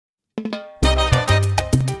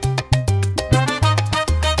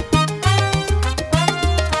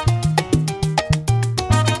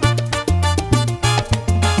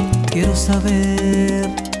saber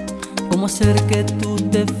cómo hacer que tú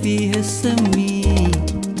te fijes en mí.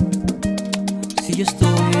 Si yo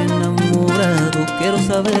estoy enamorado, quiero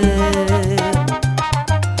saber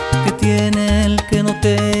qué tiene el que no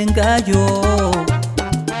tenga yo,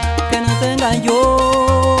 que no tenga yo.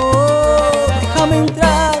 Déjame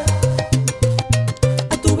entrar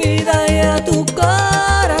a tu vida y a tu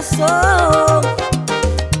corazón,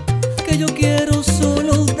 que yo quiero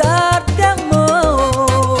solo darte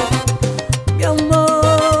amor, mi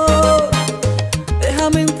amor.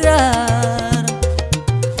 Déjame entrar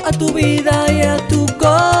a tu vida y a tu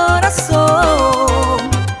corazón,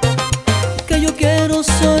 que yo quiero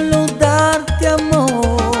solo darte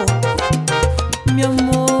amor, mi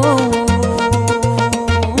amor.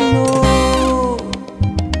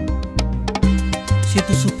 Si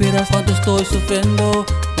tú supieras cuánto estoy sufriendo,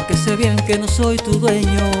 porque sé bien que no soy tu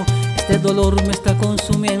dueño. Este dolor me está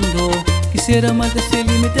consumiendo. Quisiera amarte sin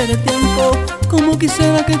límite de tiempo, como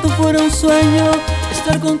quisiera que tú fuera un sueño,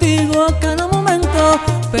 estar contigo a cada momento.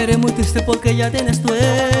 Pero es muy triste porque ya tienes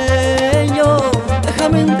dueño.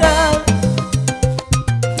 Déjame entrar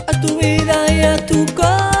a tu vida y a tu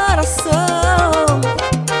corazón,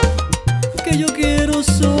 que yo quiero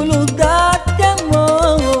solo darte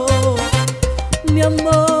amor, mi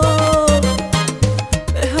amor.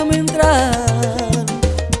 Déjame entrar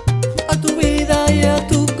a tu vida y a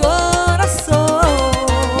tu corazón,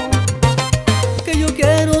 que yo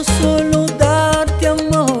quiero solo darte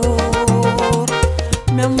amor,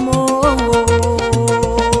 mi amor.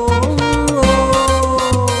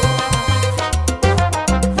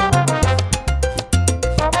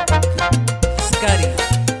 Scary,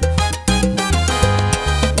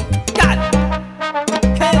 Cat,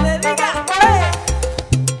 que le diga, hey.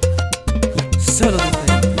 Solo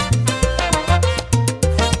diferente.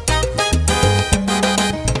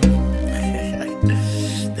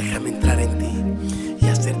 Déjame entrar en ti y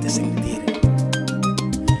hacerte sentir.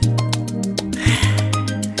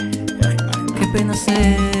 Qué pena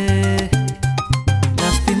sé,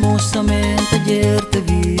 lastimosamente ayer te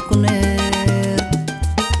vi con él.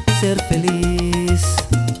 Ser feliz,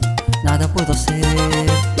 nada puedo hacer.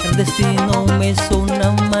 El destino me hizo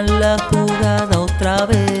una mala jugada otra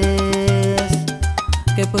vez.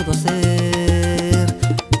 ¿Qué puedo hacer?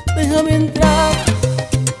 Déjame entrar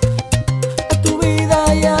a tu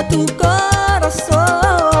vida y a tu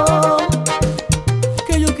corazón,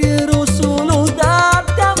 que yo quiero solo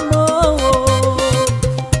darte amor,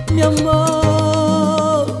 mi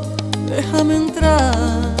amor. Déjame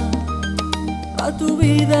entrar a tu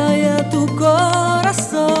vida y a tu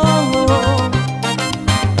corazón,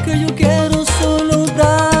 que yo quiero solo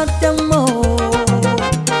darte amor,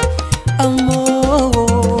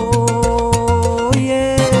 amor,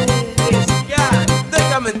 yeah. Ya,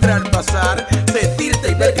 déjame entrar, pasar,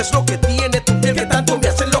 sentirte y ver qué es lo que tiene tu piel que tanto me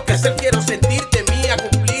hace enloquecer. Quiero sentirte mía,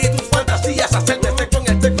 cumplir tus fantasías, hacerte sexo en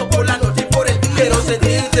el sexo por la noche y por el día. Quiero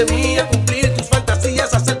sentirte mía,